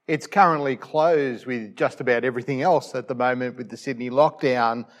It's currently closed with just about everything else at the moment with the Sydney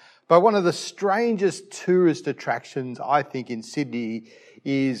lockdown. But one of the strangest tourist attractions, I think, in Sydney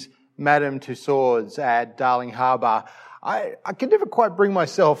is Madame Tussauds at Darling Harbour. I can never quite bring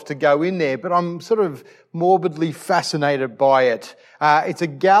myself to go in there, but I'm sort of morbidly fascinated by it. It's a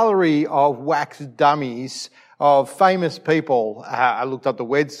gallery of wax dummies of famous people. I looked up the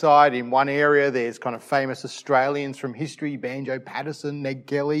website. In one area, there's kind of famous Australians from history, Banjo Patterson, Ned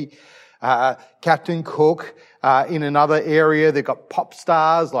Kelly, Captain Cook. In another area, they've got pop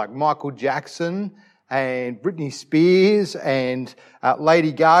stars like Michael Jackson and Britney Spears and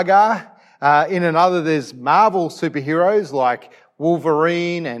Lady Gaga. In another, there's Marvel superheroes like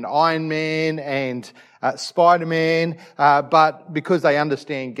Wolverine and Iron Man and Spider-Man, but because they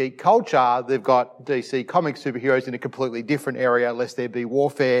understand geek culture, they've got DC comic superheroes in a completely different area, lest there be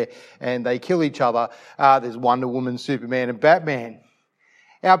warfare and they kill each other. There's Wonder Woman, Superman and Batman.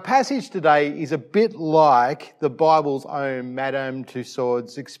 Our passage today is a bit like the Bible's own Madame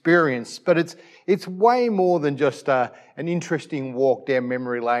Tussauds experience, but it's way more than just an interesting walk down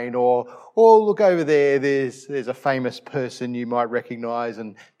memory lane or look over there's a famous person you might recognise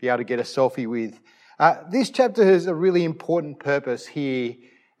and be able to get a selfie with. This chapter has a really important purpose here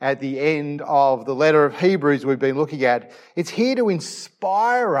at the end of the letter of Hebrews we've been looking at. It's here to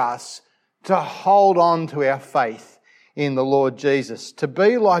inspire us to hold on to our faith in the Lord Jesus, to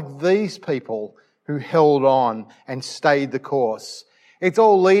be like these people who held on and stayed the course. It's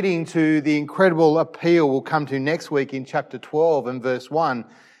all leading to the incredible appeal we'll come to next week in chapter 12 and verse 1.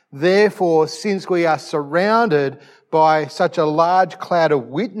 Therefore, since we are surrounded by such a large cloud of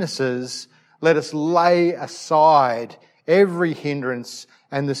witnesses, let us lay aside every hindrance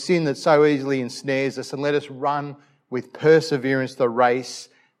and the sin that so easily ensnares us, and let us run with perseverance the race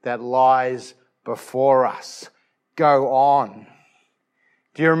that lies before us. Go on.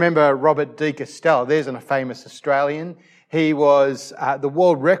 Do you remember Robert de Castella? There's a famous Australian. He was the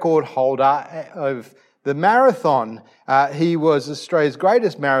world record holder of the marathon. He was Australia's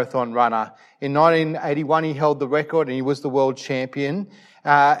greatest marathon runner. In 1981, he held the record and he was the world champion.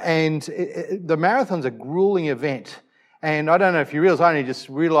 The marathon's a grueling event. And I don't know if you realise, I only just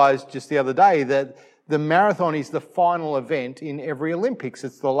realised just the other day that the marathon is the final event in every Olympics.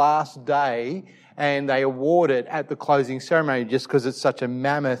 It's the last day and they award it at the closing ceremony just because it's such a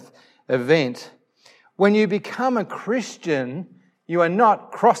mammoth event. When you become a Christian, you are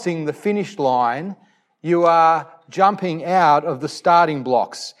not crossing the finish line. You are jumping out of the starting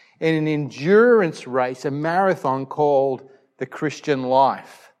blocks in an endurance race, a marathon called the Christian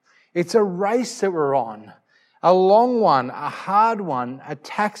life. It's a race that we're on, a long one, a hard one, a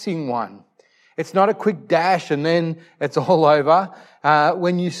taxing one. It's not a quick dash and then it's all over.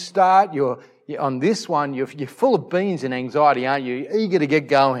 When you start, you're on this one, you're full of beans and anxiety, aren't you? Eager to get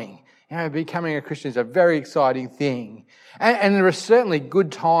going. You know, becoming a Christian is a very exciting thing. And there are certainly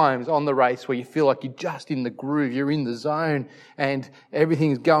good times on the race where you feel like you're just in the groove, you're in the zone and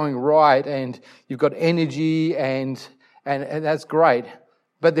everything's going right and you've got energy and that's great.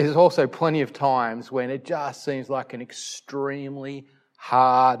 But there's also plenty of times when it just seems like an extremely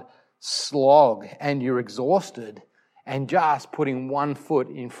hard slog and you're exhausted and just putting one foot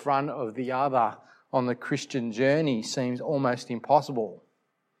in front of the other on the Christian journey seems almost impossible.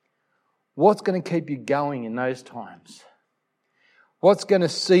 What's going to keep you going in those times? What's going to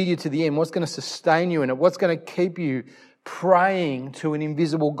see you to the end? What's going to sustain you in it? What's going to keep you praying to an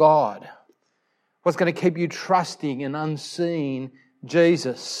invisible God? What's going to keep you trusting an unseen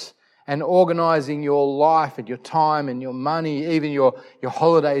Jesus and organising your life and your time and your money, even your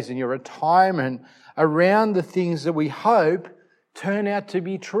holidays and your retirement around the things that we hope turn out to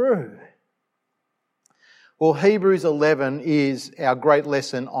be true? Well, Hebrews 11 is our great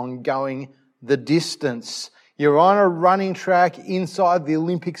lesson on going the distance. You're on a running track inside the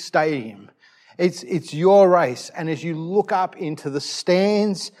Olympic Stadium. It's your race. And as you look up into the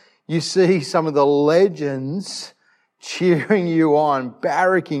stands, you see some of the legends cheering you on,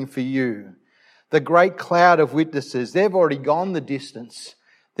 barracking for you. The great cloud of witnesses, they've already gone the distance.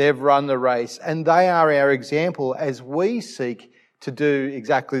 They've run the race. And they are our example as we seek to do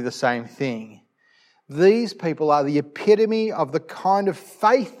exactly the same thing. These people are the epitome of the kind of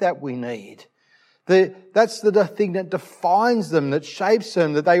faith that we need. That's the thing that defines them, that shapes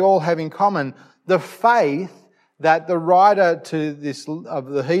them, that they all have in common. The faith that the writer of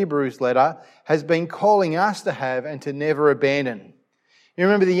the Hebrews letter has been calling us to have and to never abandon. You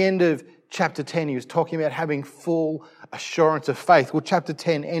remember the end of chapter 10, he was talking about having full assurance of faith. Well, chapter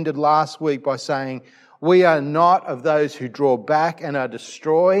 10 ended last week by saying, we are not of those who draw back and are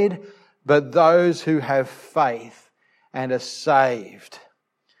destroyed, but those who have faith and are saved.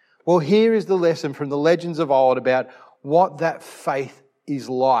 Well, here is the lesson from the legends of old about what that faith is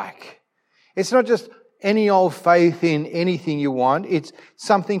like. It's not just any old faith in anything you want. It's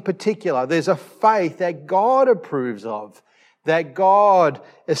something particular. There's a faith that God approves of, that God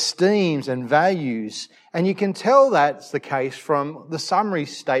esteems and values. And you can tell that's the case from the summary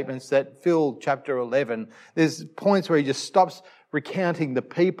statements that fill chapter 11. There's points where he just stops recounting the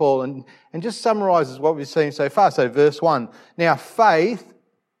people and just summarises what we've seen so far. So verse 1, now faith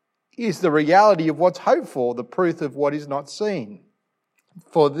is the reality of what's hoped for, the proof of what is not seen.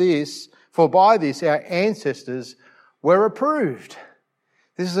 For by this our ancestors were approved.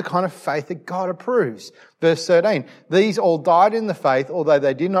 This is the kind of faith that God approves. Verse 13, these all died in the faith, although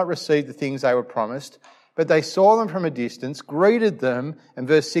they did not receive the things they were promised, but they saw them from a distance, greeted them, and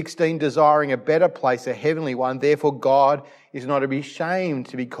verse 16, desiring a better place, a heavenly one. Therefore God is not to be ashamed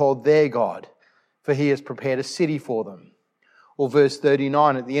to be called their God, for he has prepared a city for them. Or verse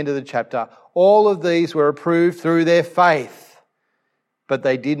 39 at the end of the chapter, all of these were approved through their faith, but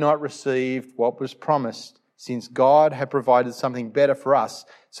they did not receive what was promised, since God had provided something better for us,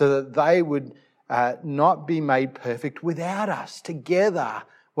 so that they would not be made perfect without us. Together,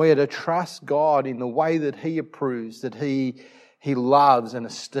 we are to trust God in the way that he approves, that he loves and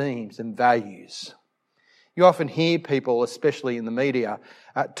esteems and values. You often hear people, especially in the media,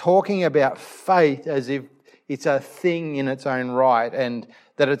 talking about faith as if it's a thing in its own right and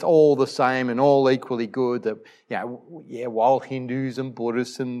that it's all the same and all equally good. That, while Hindus and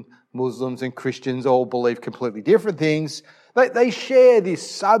Buddhists and Muslims and Christians all believe completely different things, they share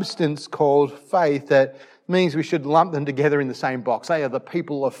this substance called faith that means we should lump them together in the same box. They are the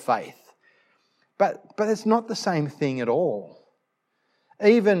people of faith. But it's not the same thing at all.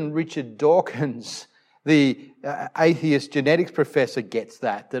 Even Richard Dawkins, the atheist genetics professor, gets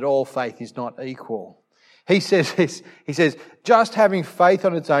that all faith is not equal. He says, just having faith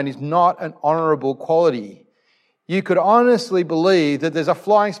on its own is not an honourable quality. You could honestly believe that there's a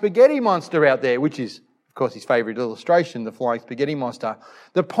flying spaghetti monster out there, which is, of course, his favourite illustration, the flying spaghetti monster.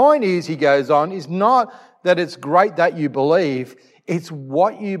 The point is, he goes on, is not that it's great that you believe, it's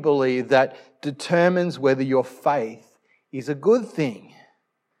what you believe that determines whether your faith is a good thing.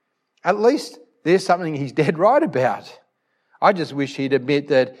 At least there's something he's dead right about. I just wish he'd admit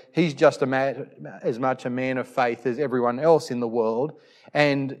that he's just as much a man of faith as everyone else in the world,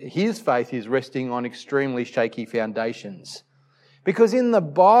 and his faith is resting on extremely shaky foundations. Because in the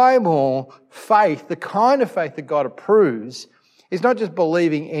Bible, faith, the kind of faith that God approves, is not just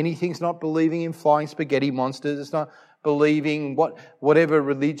believing anything. It's not believing in flying spaghetti monsters. It's not believing whatever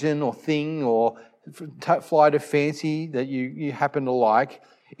religion or thing or flight of fancy that you happen to like.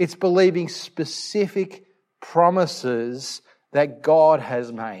 It's believing specific promises that God has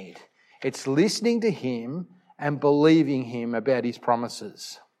made. It's listening to him and believing him about his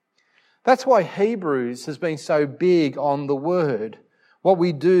promises. That's why Hebrews has been so big on the Word. What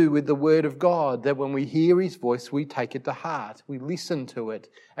we do with the Word of God, that when we hear his voice, we take it to heart. We listen to it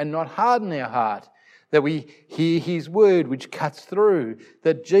and not harden our heart. That we hear his Word which cuts through.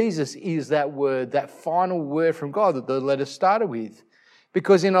 That Jesus is that Word, that final word from God that the letter started with.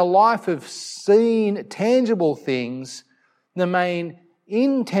 Because in a life of seen, tangible things, the main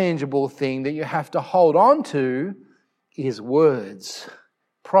intangible thing that you have to hold on to is words,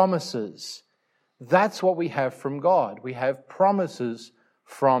 promises. That's what we have from God. We have promises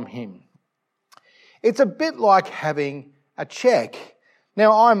from him. It's a bit like having a cheque.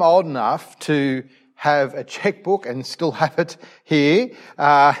 Now, I'm old enough to have a chequebook and still have it here.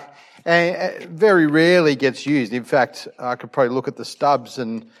 And it very rarely gets used. In fact, I could probably look at the stubs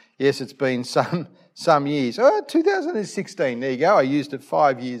and yes, it's been some years. 2016, there you go. I used it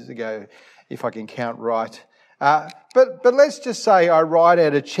 5 years ago, if I can count right. But let's just say I write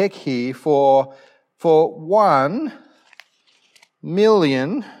out a cheque here for $1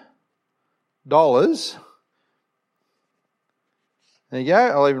 million. There you go.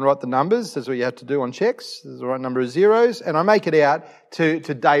 I'll even write the numbers. That's what you have to do on cheques. There's the right number of zeros. And I make it out to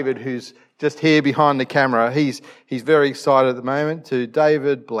David, who's just here behind the camera. He's very excited at the moment. To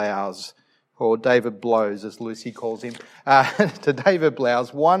David Blouse, or David Blows, as Lucy calls him. To David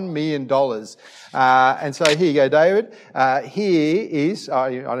Blouse, $1 million. And so here you go, David. Here is,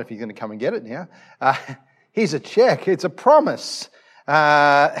 I don't know if he's going to come and get it now. Here's a cheque. It's a promise.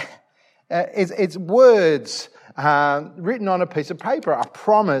 It's words written on a piece of paper, a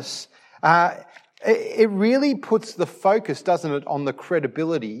promise. It really puts the focus, doesn't it, on the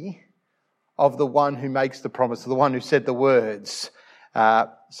credibility of the one who makes the promise, the one who said the words.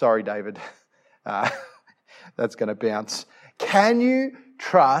 Sorry, David. That's going to bounce. Can you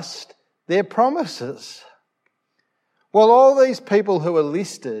trust their promises? Well, all these people who are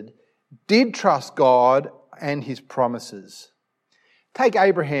listed did trust God and his promises. Take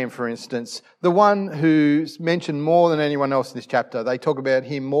Abraham, for instance, the one who's mentioned more than anyone else in this chapter. They talk about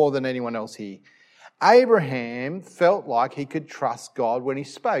him more than anyone else here. Abraham felt like he could trust God when he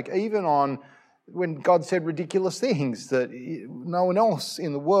spoke, even on when God said ridiculous things that no one else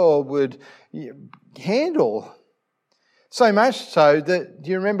in the world would handle. So much so that,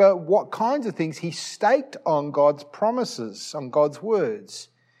 do you remember what kinds of things he staked on God's promises, on God's words?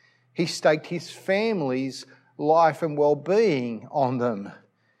 He staked his family's life and well-being on them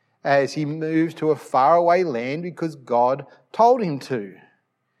as he moved to a faraway land because God told him to.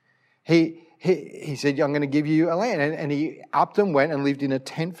 He said, I'm going to give you a land. And he upped and went and lived in a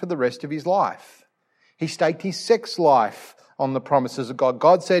tent for the rest of his life. He staked his sex life on the promises of God.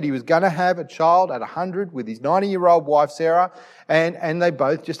 God said he was going to have a child at 100 with his 90-year-old wife, Sarah, and they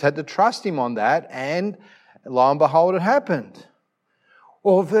both just had to trust him on that, and lo and behold, it happened.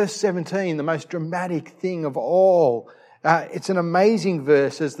 Or verse 17, the most dramatic thing of all. It's an amazing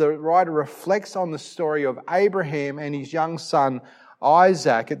verse as the writer reflects on the story of Abraham and his young son,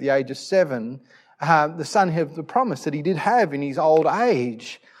 Isaac, at the age of 7, the son of the promise that he did have in his old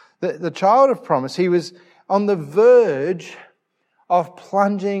age. The child of promise, he was on the verge of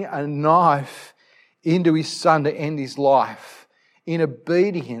plunging a knife into his son to end his life in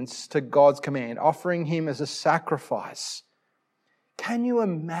obedience to God's command, offering him as a sacrifice. Can you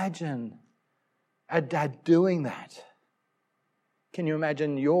imagine a dad doing that? Can you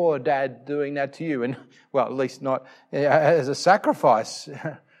imagine your dad doing that to you? And, well, at least not as a sacrifice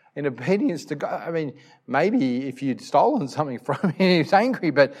in obedience to God. I mean, maybe if you'd stolen something from him, he was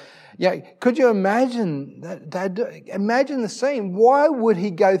angry, but yeah, could you imagine that dad? Imagine the scene. Why would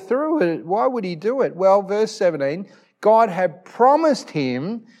he go through it? Why would he do it? Well, verse 17, God had promised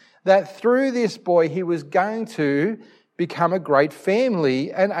him that through this boy he was going to become a great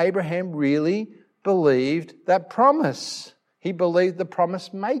family, and Abraham really believed that promise. He believed the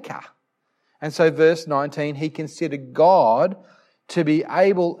promise maker. And so verse 19, he considered God to be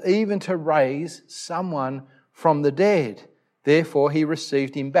able even to raise someone from the dead. Therefore, he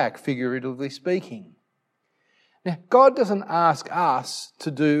received him back, figuratively speaking. Now, God doesn't ask us to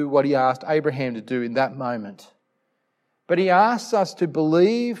do what he asked Abraham to do in that moment. But he asks us to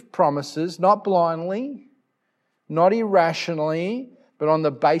believe promises, not blindly, not irrationally, but on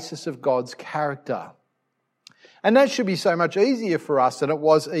the basis of God's character. And that should be so much easier for us than it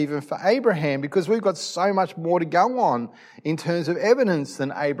was even for Abraham, because we've got so much more to go on in terms of evidence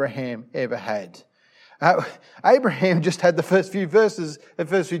than Abraham ever had. Abraham just had the first few verses, the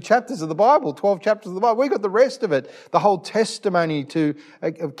first few chapters of the Bible, 12 chapters of the Bible. We got the rest of it, the whole testimony to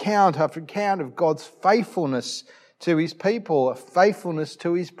account after account of God's faithfulness to his people, faithfulness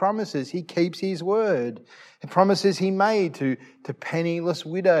to his promises. He keeps his word. The promises he made to penniless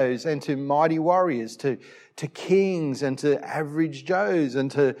widows and to mighty warriors, to kings and to average Joes and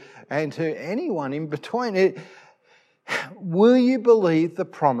to anyone in between. Will you believe the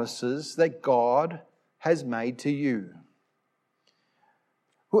promises that God has made to you?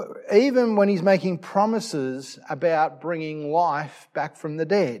 Even when he's making promises about bringing life back from the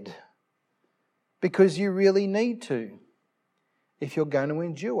dead. Because you really need to if you're going to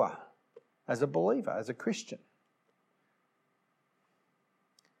endure as a believer, as a Christian.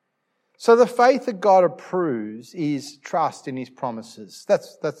 So the faith that God approves is trust in his promises.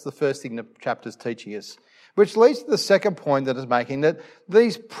 That's the first thing the chapter's teaching us. Which leads to the second point that it's making, that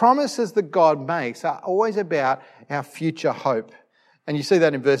these promises that God makes are always about our future hope. And you see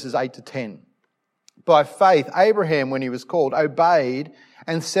that in verses 8 to 10. By faith, Abraham, when he was called, obeyed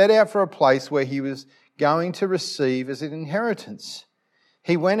and set out for a place where he was going to receive as an inheritance.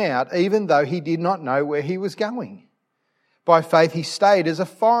 He went out even though he did not know where he was going. By faith, he stayed as a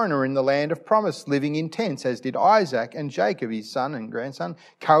foreigner in the land of promise, living in tents, as did Isaac and Jacob, his son and grandson,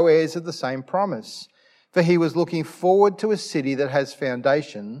 co-heirs of the same promise. For he was looking forward to a city that has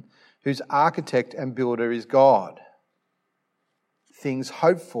foundation, whose architect and builder is God. Things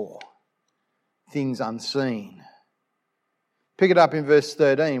hoped for, things unseen. Pick it up in verse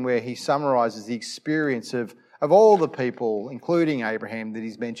 13, where he summarises the experience of all the people, including Abraham, that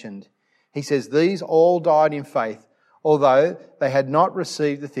he's mentioned. He says, these all died in faith, although they had not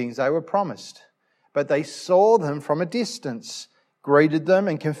received the things they were promised. But they saw them from a distance, greeted them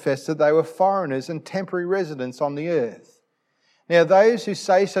and confessed that they were foreigners and temporary residents on the earth. Now those who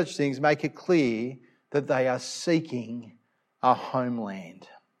say such things make it clear that they are seeking a homeland.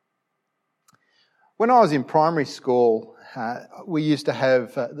 When I was in primary school, we used to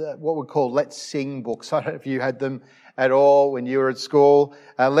have what we call Let's Sing books. I don't know if you had them at all when you were at school.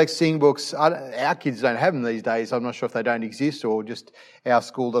 Let's Sing books, our kids don't have them these days. I'm not sure if they don't exist or just our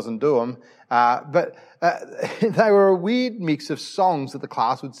school doesn't do them. But they were a weird mix of songs that the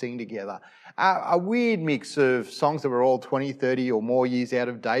class would sing together. A weird mix of songs that were all 20, 30 or more years out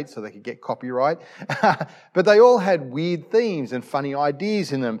of date so they could get copyright. But they all had weird themes and funny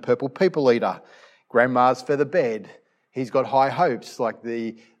ideas in them. Purple People Eater, Grandma's Feather Bed, He's Got High Hopes, like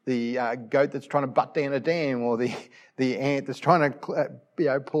the goat that's trying to butt down a dam, or the ant that's trying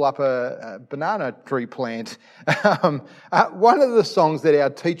to pull up a banana tree plant. One of the songs that our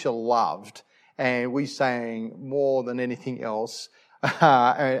teacher loved, and we sang more than anything else,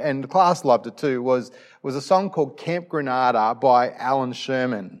 and the class loved it too, was a song called Camp Granada by Alan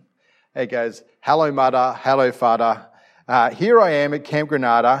Sherman. It goes, "Hello mother, hello father, here I am at Camp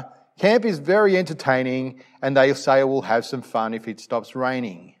Granada. Camp is very entertaining, and they say we'll have some fun if it stops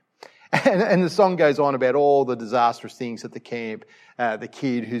raining." And the song goes on about all the disastrous things at the camp. The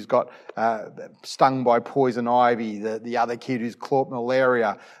kid who's got stung by poison ivy, the other kid who's caught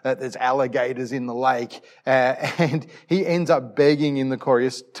malaria, there's alligators in the lake, and he ends up begging in the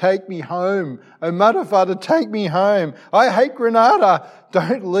chorus, "Take me home, oh mother, father, take me home. I hate Granada.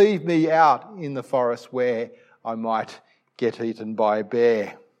 Don't leave me out in the forest where I might get eaten by a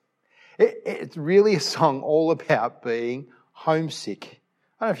bear." It's really a song all about being homesick.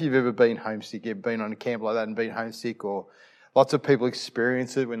 I don't know if you've ever been homesick, you've been on a camp like that and been homesick, or lots of people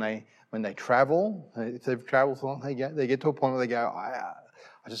experience it when they travel. If they've travelled so long, they get to a point where they go,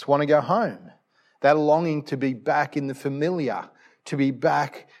 I just want to go home. That longing to be back in the familiar, to be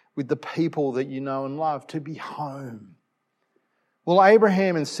back with the people that you know and love, to be home. Well,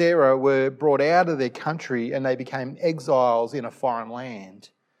 Abraham and Sarah were brought out of their country and they became exiles in a foreign land.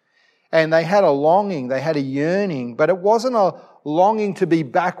 And they had a longing, they had a yearning, but it wasn't a longing to be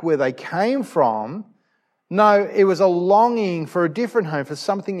back where they came from. No, it was a longing for a different home, for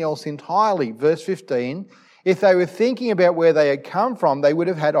something else entirely. Verse 15, if they were thinking about where they had come from, they would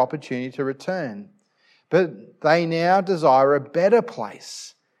have had opportunity to return. But they now desire a better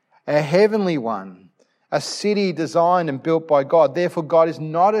place, a heavenly one, a city designed and built by God. Therefore, God is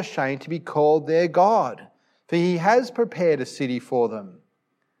not ashamed to be called their God, for He has prepared a city for them.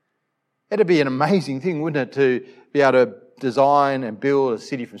 It'd be an amazing thing, wouldn't it, to be able to design and build a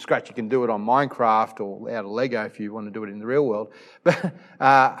city from scratch. You can do it on Minecraft or out of Lego if you want to do it in the real world. But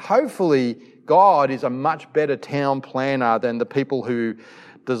hopefully God is a much better town planner than the people who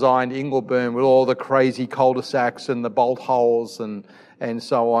designed Ingleburn with all the crazy cul-de-sacs and the bolt holes and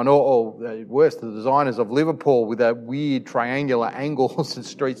so on. Or worse, the designers of Liverpool with that weird triangular angles and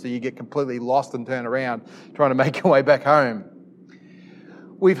streets that you get completely lost and turn around trying to make your way back home.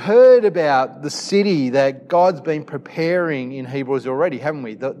 We've heard about the city that God's been preparing in Hebrews already, haven't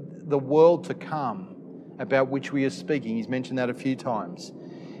we? The world to come, about which we are speaking. He's mentioned that a few times.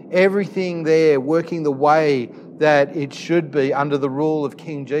 Everything there working the way that it should be under the rule of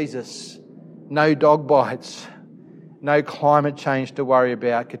King Jesus. No dog bites, no climate change to worry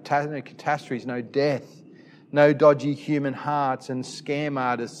about, no catastrophes, no death, no dodgy human hearts and scam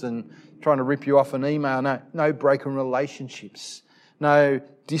artists and trying to rip you off an email, no broken relationships. No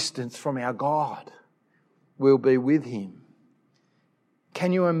distance from our God. We'll be with Him.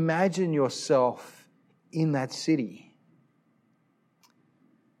 Can you imagine yourself in that city?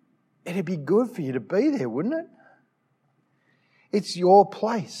 It'd be good for you to be there, wouldn't it? It's your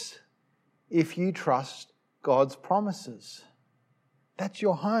place if you trust God's promises. That's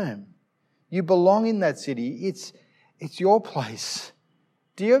your home. You belong in that city. It's your place.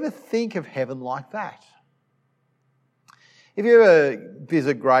 Do you ever think of heaven like that? If you ever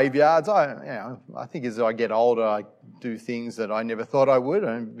visit graveyards, I think as I get older, I do things that I never thought I would.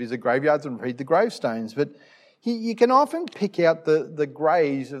 I visit graveyards and read the gravestones. But you can often pick out the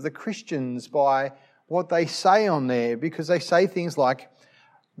graves of the Christians by what they say on there, because they say things like,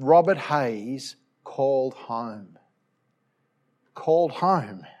 Robert Hayes called home. Called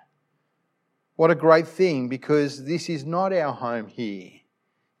home. What a great thing, because this is not our home here.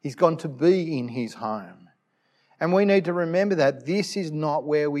 He's gone to be in His home. And we need to remember that this is not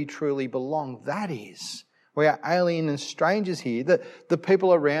where we truly belong. That is. We are alien and strangers here. The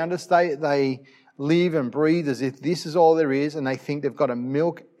people around us, they live and breathe as if this is all there is, and they think they've got to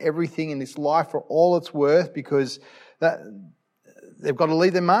milk everything in this life for all it's worth because they've got to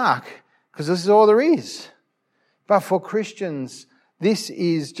leave their mark because this is all there is. But for Christians, this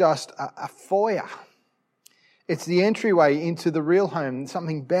is just a foyer. It's the entryway into the real home,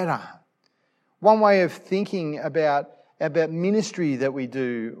 something better. One way of thinking about ministry that we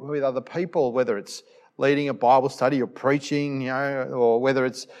do with other people, whether it's leading a Bible study or preaching, or whether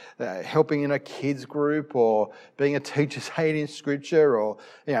it's helping in a kids group or being a teacher's aide in Scripture, or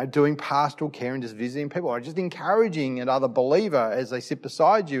doing pastoral care and just visiting people, or just encouraging another believer as they sit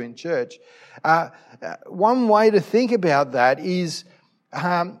beside you in church. One way to think about that is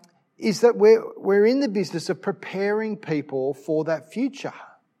that we're in the business of preparing people for that future.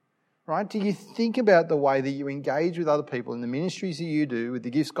 Right? Do you think about the way that you engage with other people in the ministries that you do, with the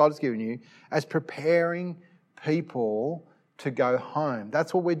gifts God's given you, as preparing people to go home?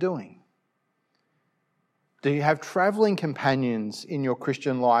 That's what we're doing. Do you have travelling companions in your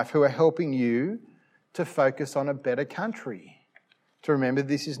Christian life who are helping you to focus on a better country? To remember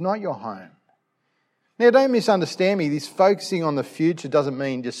this is not your home. Now, don't misunderstand me. This focusing on the future doesn't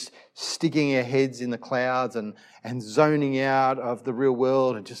mean just sticking our heads in the clouds and zoning out of the real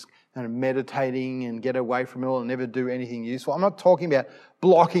world and just meditating and get away from it all and never do anything useful. I'm not talking about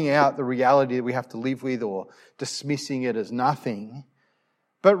blocking out the reality that we have to live with or dismissing it as nothing,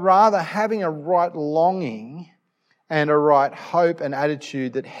 but rather having a right longing and a right hope and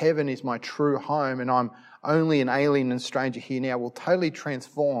attitude that heaven is my true home and I'm only an alien and stranger here now, will totally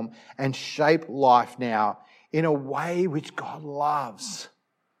transform and shape life now in a way which God loves.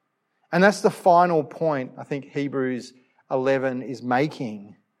 And that's the final point I think Hebrews 11 is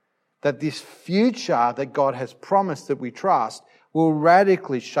making, that this future that God has promised that we trust will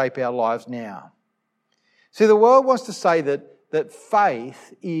radically shape our lives now. See, the world wants to say that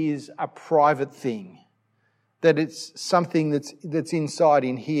faith is a private thing, that it's something that's inside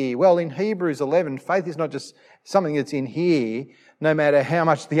in here. Well, in Hebrews 11, faith is not just something that's in here, no matter how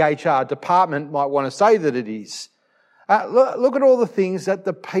much the HR department might want to say that it is. Look at all the things that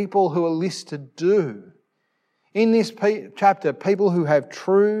the people who are listed do. In this chapter, people who have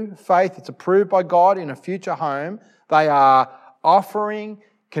true faith, it's approved by God in a future home, they are offering,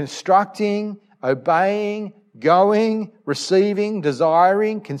 constructing, obeying, going, receiving,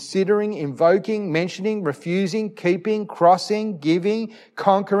 desiring, considering, invoking, mentioning, refusing, keeping, crossing, giving,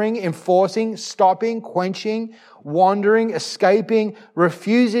 conquering, enforcing, stopping, quenching, wandering, escaping,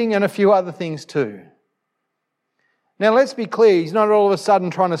 refusing, and a few other things too. Now let's be clear, he's not all of a sudden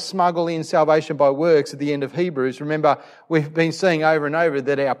trying to smuggle in salvation by works at the end of Hebrews. Remember, we've been saying over and over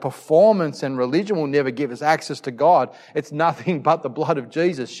that our performance and religion will never give us access to God. It's nothing but the blood of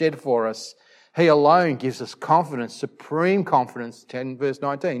Jesus shed for us. He alone gives us confidence, supreme confidence, 10 verse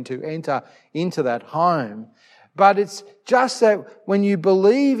 19, to enter into that home. But it's just that when you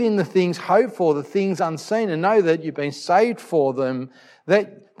believe in the things hoped for, the things unseen, and know that you've been saved for them,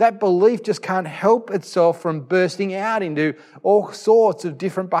 that belief just can't help itself from bursting out into all sorts of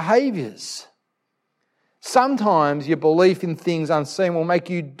different behaviours. Sometimes your belief in things unseen will make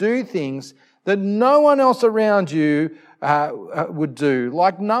you do things that no one else around you would do,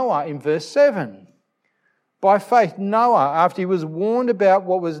 like Noah in verse 7. By faith, Noah, after he was warned about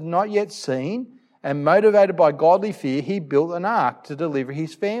what was not yet seen and motivated by godly fear, he built an ark to deliver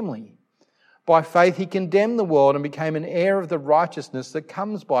his family. By faith, he condemned the world and became an heir of the righteousness that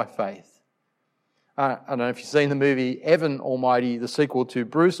comes by faith. I don't know if you've seen the movie Evan Almighty, the sequel to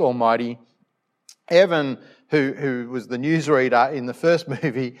Bruce Almighty. Evan, who was the newsreader in the first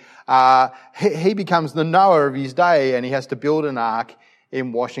movie, he becomes the Noah of his day, and he has to build an ark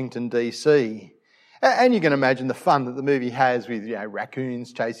in Washington, D.C. And you can imagine the fun that the movie has with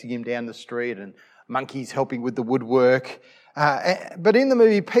raccoons chasing him down the street and monkeys helping with the woodwork. But in the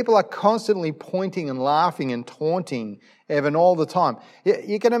movie, people are constantly pointing and laughing and taunting Evan all the time.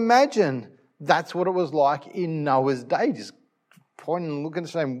 You can imagine that's what it was like in Noah's day, just pointing and looking and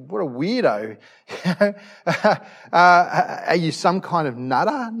saying, what a weirdo. Are you some kind of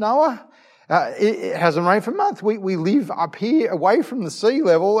nutter, Noah? It hasn't rained for months. We live up here away from the sea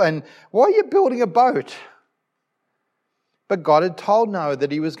level, and why are you building a boat? But God had told Noah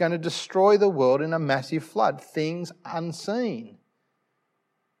that he was going to destroy the world in a massive flood, things unseen.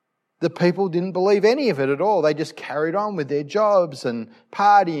 The people didn't believe any of it at all. They just carried on with their jobs and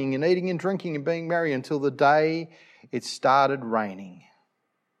partying and eating and drinking and being merry until the day it started raining.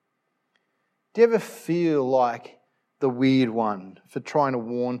 Do you ever feel like the weird one for trying to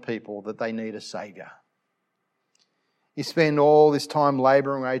warn people that they need a saviour? You spend all this time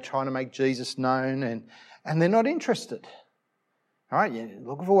labouring away trying to make Jesus known, and they're not interested. All right, you're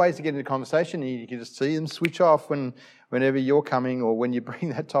looking for ways to get into conversation, and you can just see them switch off whenever you're coming or when you bring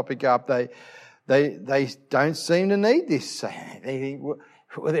that topic up. They don't seem to need this. They think,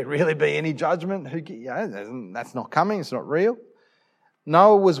 will there really be any judgment? That's not coming. It's not real.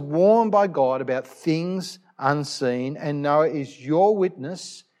 Noah was warned by God about things unseen, and Noah is your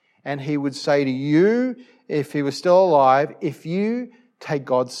witness, and he would say to you, if he was still alive, if you take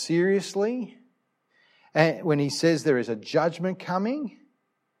God seriously And when he says there is a judgment coming,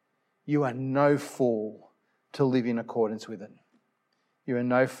 you are no fool to live in accordance with it. You are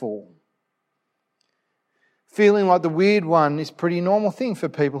no fool. Feeling like the weird one is a pretty normal thing for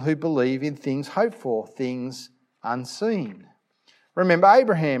people who believe in things hoped for, things unseen. Remember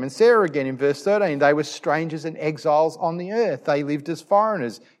Abraham and Sarah again in verse 13. They were strangers and exiles on the earth. They lived as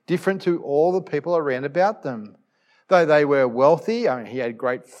foreigners, different to all the people around about them. Though they were wealthy, he had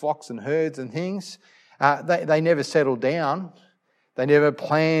great flocks and herds and things, they never settled down. They never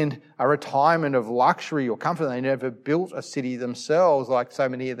planned a retirement of luxury or comfort. They never built a city themselves like so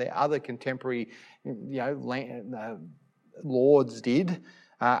many of their other contemporary lords did.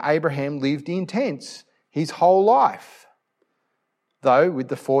 Abraham lived in tents his whole life. Though with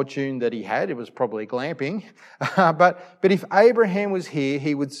the fortune that he had, it was probably glamping. But if Abraham was here,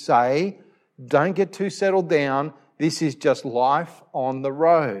 he would say, don't get too settled down. This is just life on the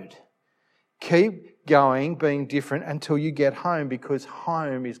road. Keep going, being different until you get home, because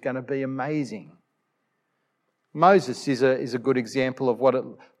home is going to be amazing. Moses is a good example of what it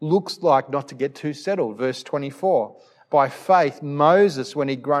looks like not to get too settled. Verse 24. By faith, Moses, when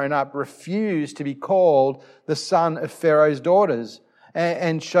he'd grown up, refused to be called the son of Pharaoh's daughters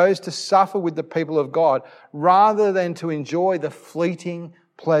and chose to suffer with the people of God rather than to enjoy the fleeting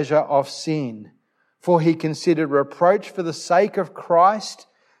pleasure of sin. For he considered reproach for the sake of Christ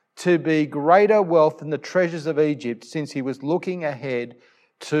to be greater wealth than the treasures of Egypt, since he was looking ahead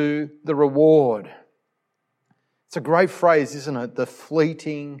to the reward. It's a great phrase, isn't it? The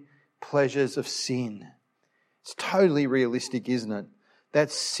fleeting pleasures of sin. It's totally realistic, isn't it?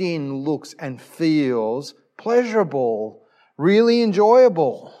 That sin looks and feels pleasurable, really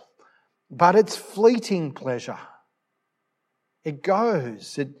enjoyable, but it's fleeting pleasure. It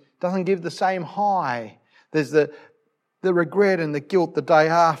goes. It doesn't give the same high. There's the regret and the guilt the day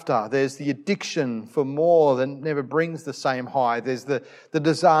after. There's the addiction for more that never brings the same high. There's the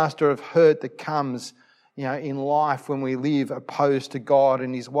disaster of hurt that comes, in life when we live opposed to God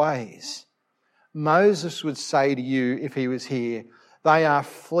and His ways. Moses would say to you, if he was here, they are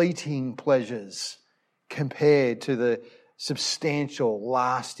fleeting pleasures compared to the substantial,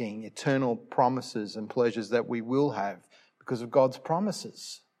 lasting, eternal promises and pleasures that we will have because of God's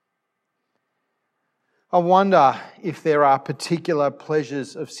promises. I wonder if there are particular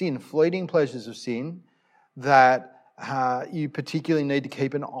pleasures of sin, fleeting pleasures of sin, that you particularly need to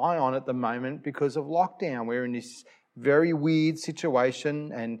keep an eye on at the moment because of lockdown. We're in this very weird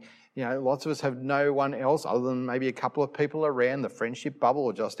situation, and lots of us have no one else other than maybe a couple of people around, the friendship bubble,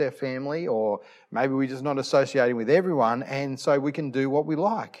 or just our family, or maybe we're just not associating with everyone, and so we can do what we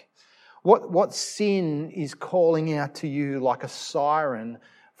like. What sin is calling out to you like a siren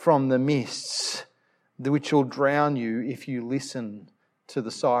from the mists, which will drown you if you listen to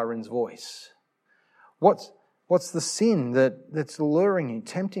the siren's voice? What's the sin that's luring you,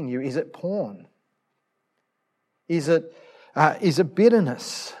 tempting you? Is it porn? Is it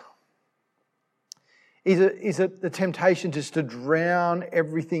bitterness? Is it the temptation just to drown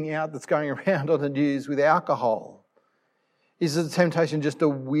everything out that's going around on the news with alcohol? Is it the temptation just to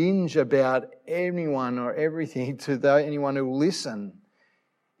whinge about anyone or everything to anyone who will listen?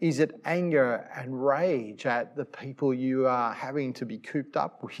 Is it anger and rage at the people you are having to be cooped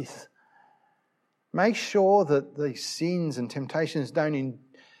up with? Make sure that these sins and temptations don't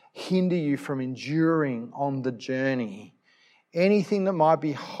hinder you from enduring on the journey. Anything that might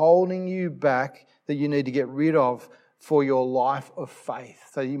be holding you back that you need to get rid of for your life of faith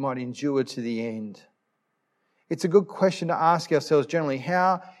so you might endure to the end. It's a good question to ask ourselves generally.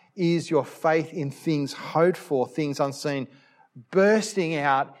 How is your faith in things hoped for, things unseen, bursting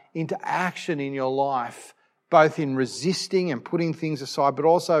out into action in your life, both in resisting and putting things aside, but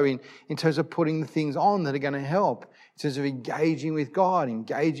also in terms of putting the things on that are going to help, in terms of engaging with God,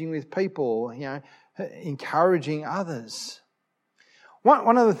 engaging with people, encouraging others.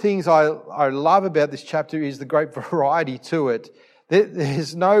 One of the things I love about this chapter is the great variety to it.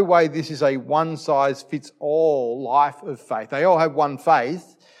 There's no way this is a one-size-fits-all life of faith. They all have one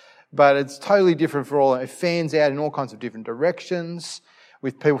faith, but it's totally different for all. It fans out in all kinds of different directions,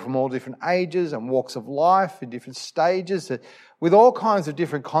 with people from all different ages and walks of life in different stages, with all kinds of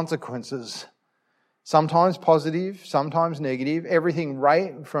different consequences. Sometimes positive, sometimes negative. Everything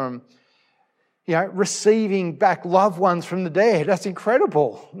right from receiving back loved ones from the dead. That's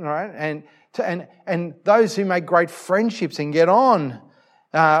incredible, right? And those who make great friendships and get on,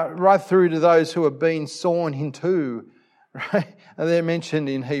 right through to those who have been sawn in two, right? And they're mentioned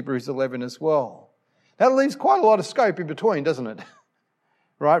in Hebrews 11 as well. That leaves quite a lot of scope in between, doesn't it?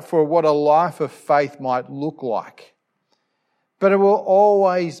 Right, for what a life of faith might look like. But it will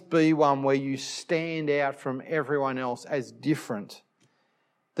always be one where you stand out from everyone else as different.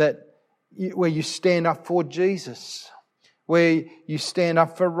 Where you stand up for Jesus, where you stand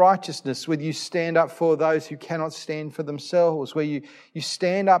up for righteousness, where you stand up for those who cannot stand for themselves, where you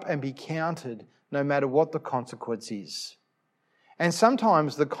stand up and be counted no matter what the consequence is. And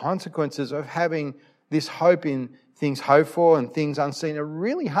sometimes the consequences of having this hope in things hoped for and things unseen are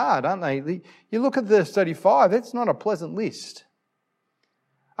really hard, aren't they? You look at verse 35, it's not a pleasant list.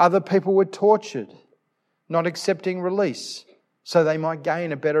 Other people were tortured, not accepting release, so they might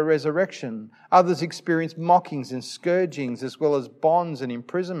gain a better resurrection. Others experienced mockings and scourgings, as well as bonds and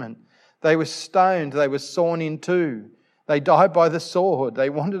imprisonment. They were stoned, they were sawn in two. They died by the sword.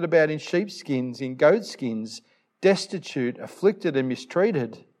 They wandered about in sheepskins, in goatskins, destitute, afflicted and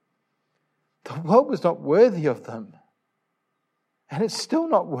mistreated. The world was not worthy of them. And it's still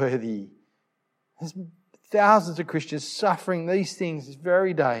not worthy. There's thousands of Christians suffering these things this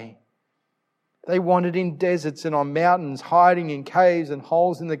very day. They wandered in deserts and on mountains, hiding in caves and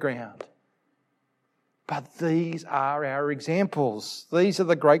holes in the ground. But these are our examples. These are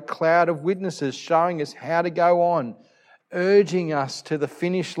the great cloud of witnesses showing us how to go on, urging us to the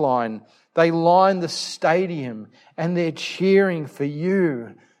finish line. They line the stadium and they're cheering for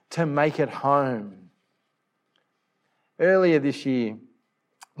you to make it home. Earlier this year,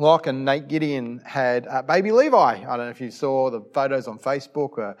 Locke and Nate Gideon had baby Levi. I don't know if you saw the photos on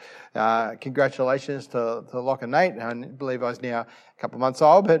Facebook. Congratulations to Locke and Nate. And Levi's now a couple of months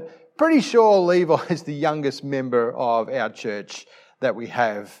old, but pretty sure Levi is the youngest member of our church that we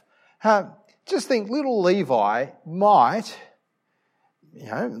have. Just think, little Levi might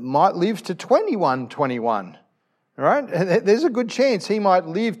live to 21. Right? There's a good chance he might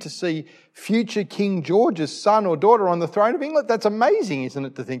live to see future King George's son or daughter on the throne of England. That's amazing, isn't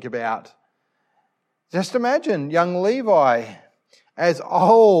it, to think about? Just imagine young Levi, as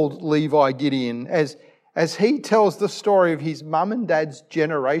old Levi Gideon, as he tells the story of his mum and dad's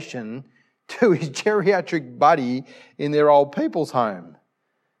generation to his geriatric buddy in their old people's home.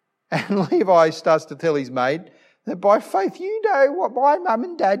 And Levi starts to tell his mate that by faith, you know what my mum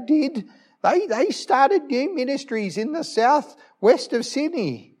and dad did. They started new ministries in the southwest of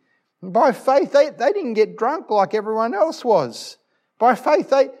Sydney. By faith, they didn't get drunk like everyone else was. By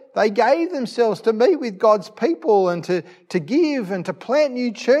faith, they gave themselves to meet with God's people and to give and to plant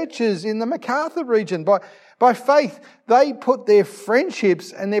new churches in the MacArthur region. By faith, they put their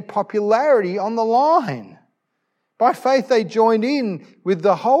friendships and their popularity on the line. By faith, they joined in with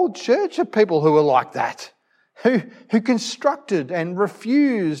the whole church of people who were like that. Who constructed and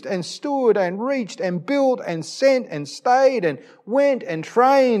refused and stood and reached and built and sent and stayed and went and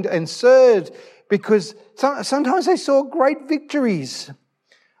trained and served, because sometimes they saw great victories.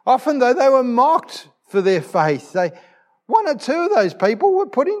 Often, though, they were mocked for their faith. One or two of those people were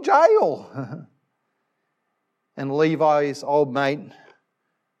put in jail. And Levi's old mate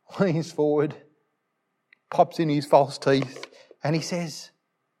leans forward, pops in his false teeth, and he says,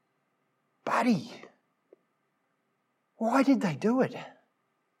 "Buddy, why did they do it?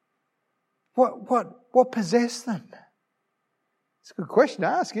 What possessed them?" It's a good question to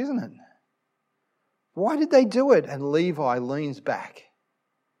ask, isn't it? Why did they do it? And Levi leans back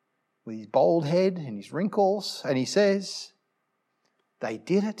with his bald head and his wrinkles, and he says, they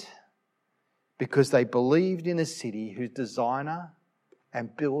did it because they believed in a city whose designer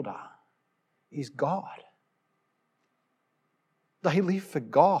and builder is God. They live for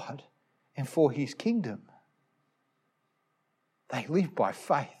God and for His kingdom. They live by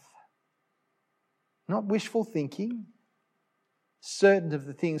faith, not wishful thinking, certain of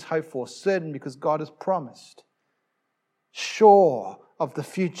the things hoped for, certain because God has promised, sure of the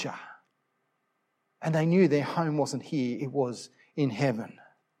future. And they knew their home wasn't here, it was in heaven.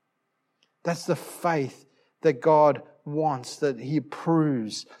 That's the faith that God wants, that He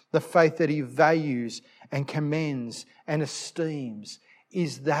approves, the faith that He values and commends and esteems.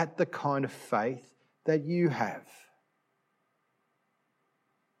 Is that the kind of faith that you have?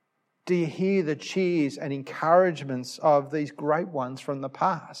 Do you hear the cheers and encouragements of these great ones from the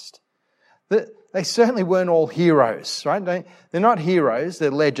past? They certainly weren't all heroes, right? They're not heroes, they're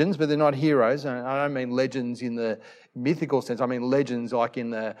legends, but they're not heroes. And I don't mean legends in the mythical sense, I mean legends like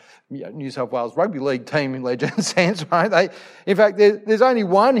in the New South Wales Rugby League team in legend sense, right? In fact, there's only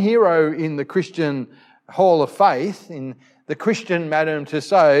one hero in the Christian Hall of Faith, in the Christian Madame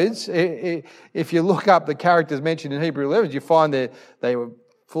Tussauds. If you look up the characters mentioned in Hebrew 11, you find that they were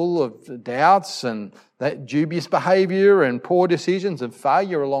full of doubts and that dubious behaviour and poor decisions and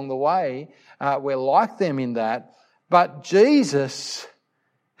failure along the way. We're like them in that. But Jesus,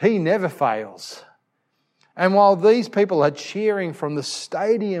 He never fails. And while these people are cheering from the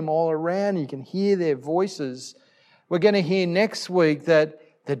stadium all around, you can hear their voices, we're going to hear next week that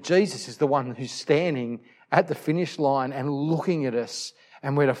Jesus is the one who's standing at the finish line and looking at us,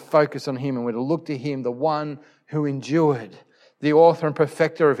 and we're to focus on him and we're to look to him, the one who endured, the author and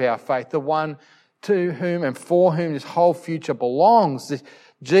perfecter of our faith, the one to whom and for whom this whole future belongs. This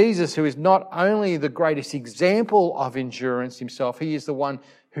Jesus, who is not only the greatest example of endurance himself, he is the one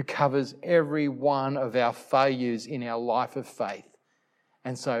who covers every one of our failures in our life of faith.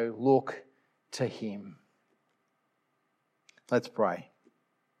 And so look to him. Let's pray.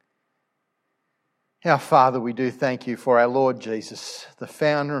 Our Father, we do thank you for our Lord Jesus, the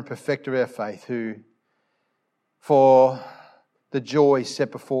founder and perfecter of our faith, who, for the joy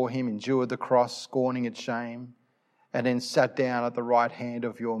set before him, endured the cross, scorning its shame, and then sat down at the right hand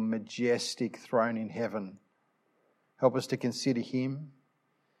of your majestic throne in heaven. Help us to consider him,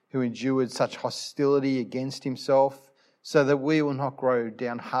 who endured such hostility against himself, so that we will not grow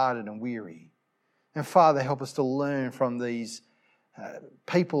downhearted and weary. And Father, help us to learn from these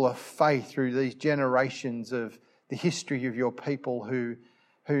people of faith through these generations of the history of your people who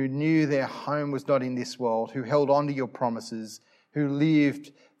knew their home was not in this world, who held on to your promises, who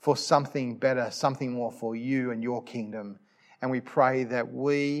lived for something better, something more for you and your kingdom. And we pray that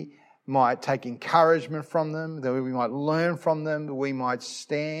we might take encouragement from them, that we might learn from them, that we might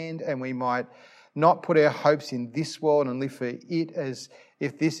stand and we might not put our hopes in this world and live for it as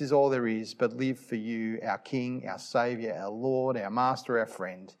if this is all there is, but live for you, our King, our Saviour, our Lord, our Master, our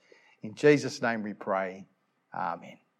friend. In Jesus' name we pray. Amen.